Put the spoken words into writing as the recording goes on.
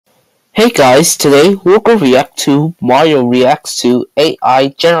Hey guys, today we're going to react to Mario reacts to AI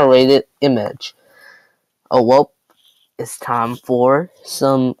generated image. Oh well, it's time for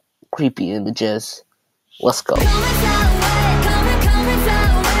some creepy images. Let's go.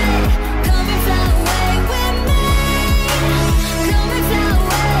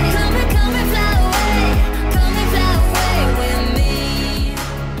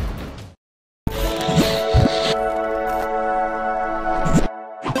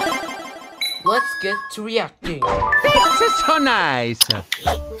 Let's get to reacting. This is so nice.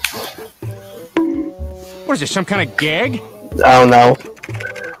 What is this, some kind of gag? I don't know.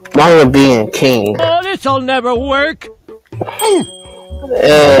 Mario being king. Oh, this'll never work. Hey.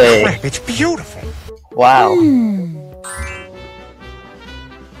 Crap, it's beautiful. Wow.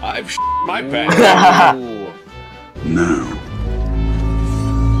 I've my pants. Now,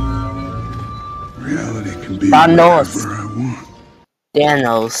 reality can be Thanos. whatever I want.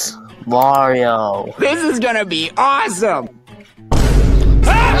 Thanos. Mario. This is gonna be awesome. What?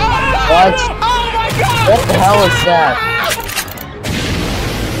 Oh my god! What the hell is that?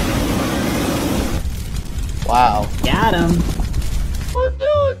 Wow. Got him.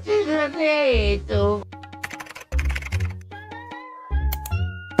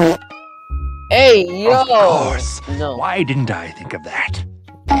 Hey, yo! Of course. No. Why didn't I think of that?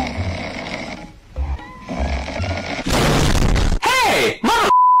 Hey,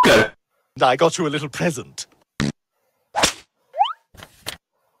 I got you a little present.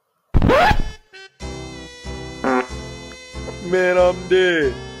 Man, I'm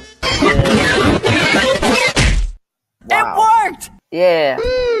dead. Wow. Worked! Yeah.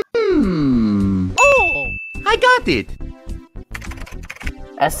 Oh, I got it.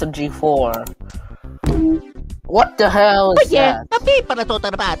 SMG4. What the hell is that? Yeah.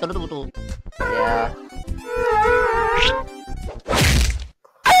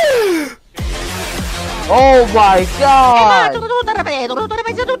 Oh my god!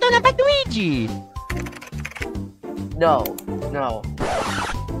 Luigi. No. No.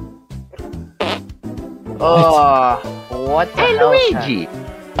 What the Hey, hell is Luigi.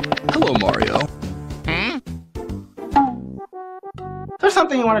 Hello, Mario. There's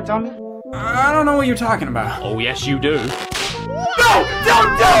something you want to tell me? I don't know what you're talking about. Oh, yes, you do. No,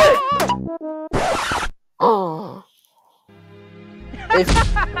 don't do it! that? Oh.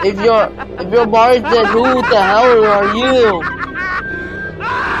 If you're Mario, then who the hell are you?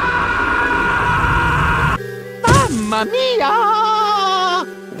 Mamma mia!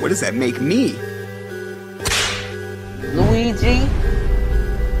 What does that make me? Luigi?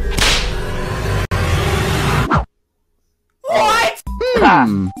 What?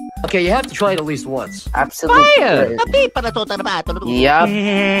 Okay, you have to try it at least once. Absolutely. Fire! Yep.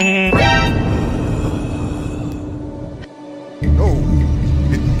 No,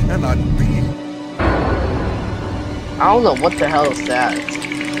 it cannot be. I don't know what the hell is that.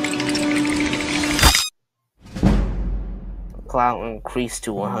 Cloud increased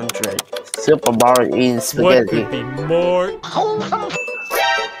to 100. Super Mario eating What spaghetti. could be more?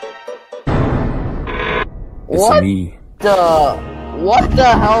 What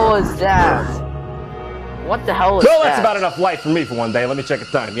the hell is that? What the hell is Well, that? that's about enough light for me for one day. Let me check the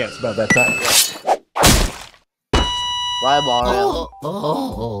time. Yeah, it's about that time. Bye, Mario.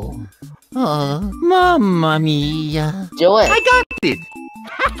 Mamma mia! Do it. I got it.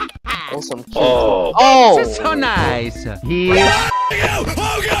 Awesome. Oh. This is so nice. Here.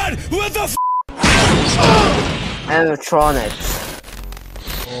 Oh god! What the f? Animatronics.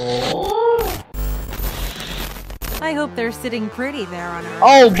 I hope they're sitting pretty there on Earth.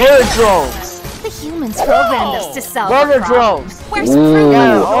 Oh, bird drones. The humans programmed us to sell Bird the drones. Where's the proof?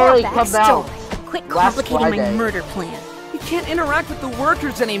 Yeah, Your already come out. backstory. Quit last complicating my Friday. murder plan. You can't interact with the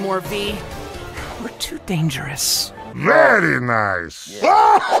workers anymore, V. We're too dangerous. Very nice.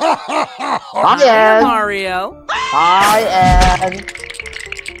 Hi, Ed. Mario. Hi, Ed.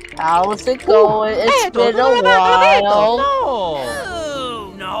 How's it going? It's been a while.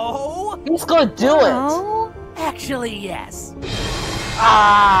 Oh, no. He's gonna do it. Oh? Actually, yes.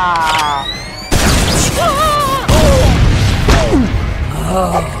 Ah.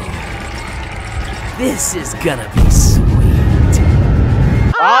 This is gonna be sweet.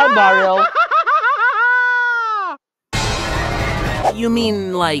 Hi, Mario. You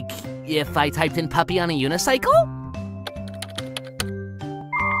mean, like, if I typed in puppy on a unicycle?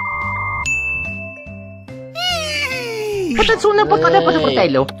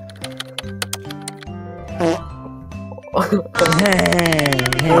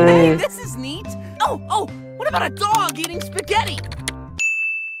 Hey, this is neat. Oh, what about a dog eating spaghetti?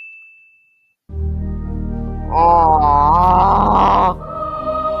 Aww.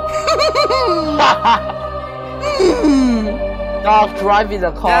 Stop driving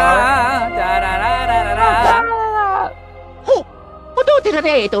the car.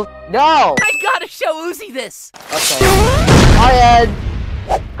 No. I gotta show Uzi this. Okay. Hi, Ed.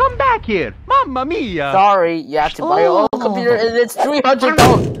 Come back here. Mamma mia. Sorry, you have to buy your own computer and it's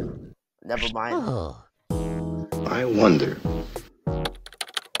 $300. Never mind. I wonder.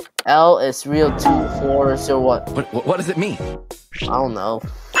 L is real 2401. What does it mean? I don't know.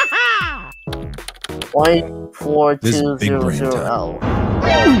 0.4200L.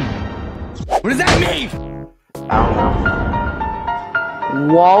 What does that mean? I don't know.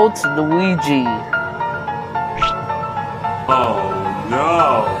 Walt Luigi. Oh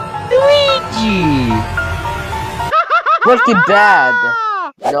no. Breaking Bad.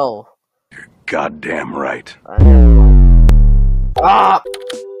 No. Goddamn right. Ah!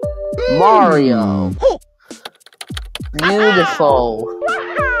 Mario. Beautiful.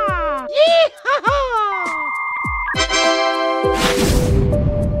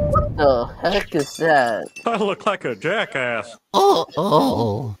 What the heck is that? I look like a jackass.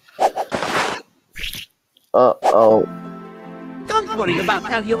 Uh-oh. Don't worry about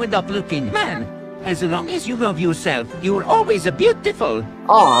how you end up looking, man. As long as you love yourself, you're always beautiful.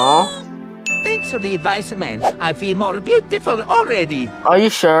 Aww. Thanks for the advice, man. I feel more beautiful already. Are you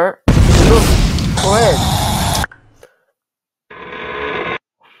sure? You look great.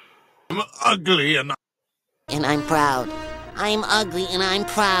 I'm ugly and I'm proud. I'm ugly and I'm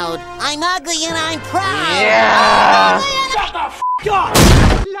proud. I'm ugly and I'm proud. Yeah. Shut the f up!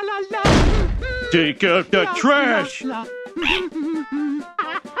 Take out the trash! Come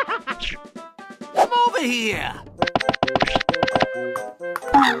over here.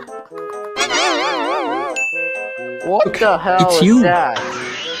 What the hell It's is you. that?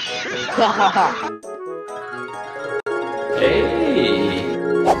 Hey.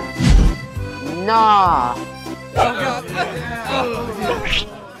 Nah.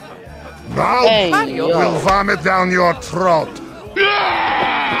 now Hey, we'll yo. vomit down your throat.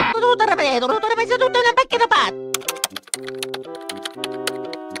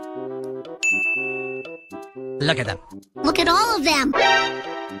 Look at them. Look at all of them.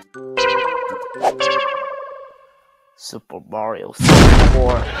 Super Mario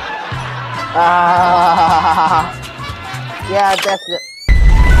 64. Ah. Yeah, that's it.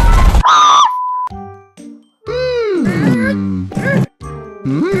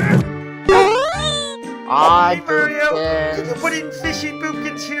 I Did you pretend. put in fishy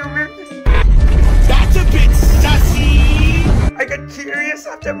boopkins humor? That's a bit sussy! I got curious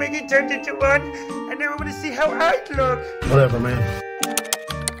after Mickey turned into one, and now I want to see how I'd look. Whatever, man.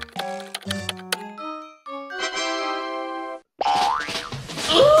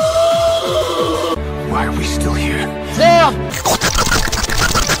 Why are we still here? Damn!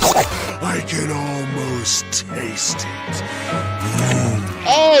 I can almost taste it.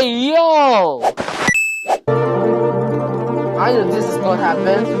 Hey, yo! I know this is gonna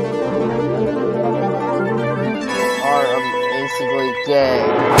happen. Or I'm basically gay.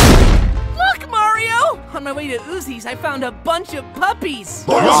 Look, Mario! On my way to Uzi's, I found a bunch of puppies.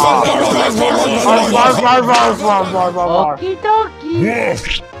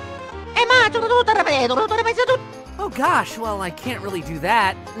 Oh gosh, well, I can't really do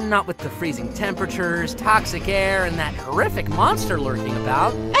that. Not with the freezing temperatures, toxic air, and that horrific monster lurking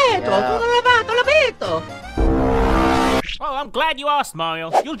about. Well, I'm glad you asked,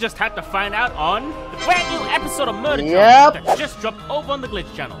 Mario. You'll just have to find out on the brand new episode of Murder Yep. Drums that just dropped over on the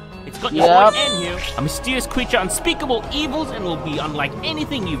Glitch channel. It's got your Yep. boy N here, a mysterious creature, unspeakable evils, and will be unlike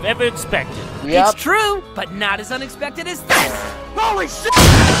anything you've ever expected. Yep. It's true, but not as unexpected as this. Holy shit!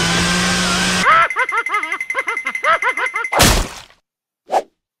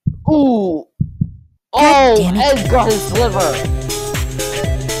 Ooh. Oh, Ed got his liver.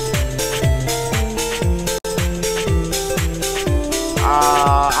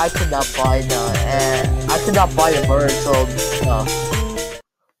 I could not buy the bird, so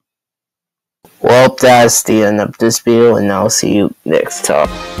well, that's the end of this video, and I'll see you next time.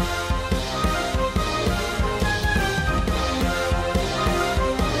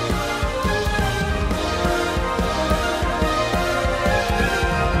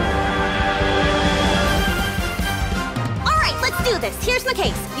 All right, let's do this. Here's the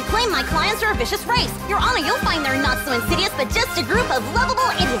case. You claim my clients are a vicious race. Your Honor, you'll find they're not so insidious, but just a group of lovable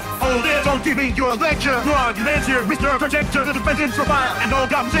idiots. Hold it, don't give me your lecture. Your arguments here, Mr. Protector, the defendant's profile, and all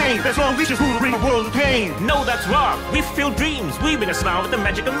I'm saying, there's long reaches who will bring a world of pain. No, that's wrong. We fulfill dreams, weaving a smile with the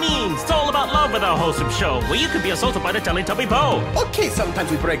magic of means. It's all about love with our wholesome show, where you could be assaulted by the Teletubby bow. Okay,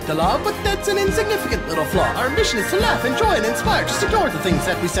 sometimes we break the law, but that's an insignificant little flaw. Our mission is to laugh, enjoy, and inspire. Just ignore the things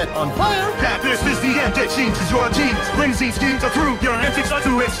that we set on fire. That this is the end that seems is your genes. Flimsy schemes are through, your antics are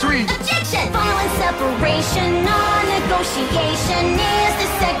too extreme. Objection! Violent separation, non-negotiation is the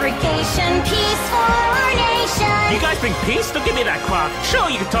segregation. Peace for our nation. You guys bring peace? Don't give me that crock. Sure,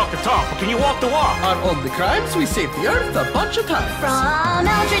 you can talk the talk, but can you walk the walk? On only crimes, we save the earth a bunch of times. From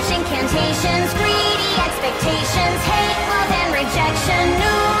eldritch incantations, greedy expectations, hate, love, and rejection,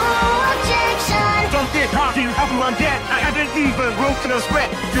 no objection. Don't get cocky, have them on debt. I haven't even broken a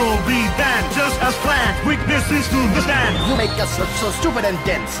sweat. You'll be banned, just as planned. Weaknesses to the stand. You make us look so stupid and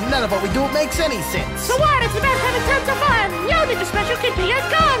dense. None of what we do makes any sense. So what? It's about having tons of fun. You need a special kid be a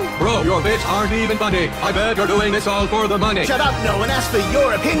gun. Bro, your bits aren't even funny. I bet you're doing this all for the money. Shut up, no, and ask for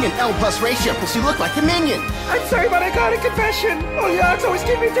your opinion. L plus ratio, plus you look like a minion. I'm sorry, but I got a confession. Oh, yeah, it's always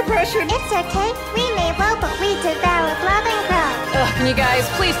giving me depression. It's okay. We may roll, but we develop love and grow. Can you guys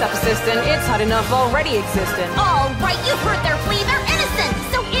please stop assisting? It's hot enough already existing. All right, you've heard their plea. They're innocent.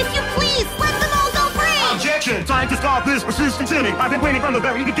 So if you please, let them all go free. Objection! Time to stop this persistent sinning. I've been waiting from the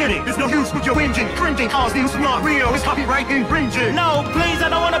very beginning. There's no use with your whinging. Cringing cause the use of not real. It's copyright infringing. No, please, I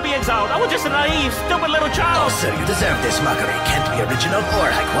don't want to be exiled. I was just a naive, stupid little child. Oh, sir, you deserve this mockery. Can't be original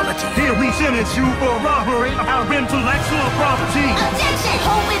or high quality. Here we sentence you for robbery of our intellectual property. Objection!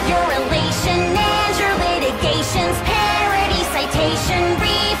 Hold with your relation and your litigations. Parody citation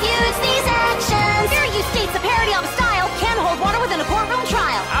refutes these actions. Fair use states a parody of a style can hold water within a courtroom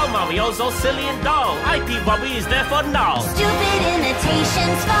trial. Our Mario's so silly and dull. IP Bobby is there for now. Stupid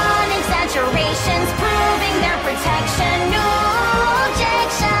imitations, fun exaggerations, proving their protection. No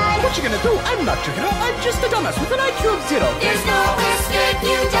objection. What you gonna do? I'm not your hero. I'm just a dumbass with an IQ of 0. There's no escape,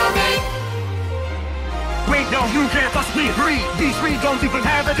 you donate. Wait, no, you can't possibly agree. These three don't even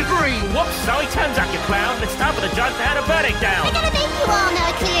have a degree. Whoops, sorry, turns out, you clown. It's time for the judge to have a verdict down. We're gonna make you all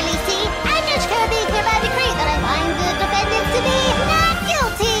now clearly see. I'm Judge Kirby, hereby decree that I find the defendants to be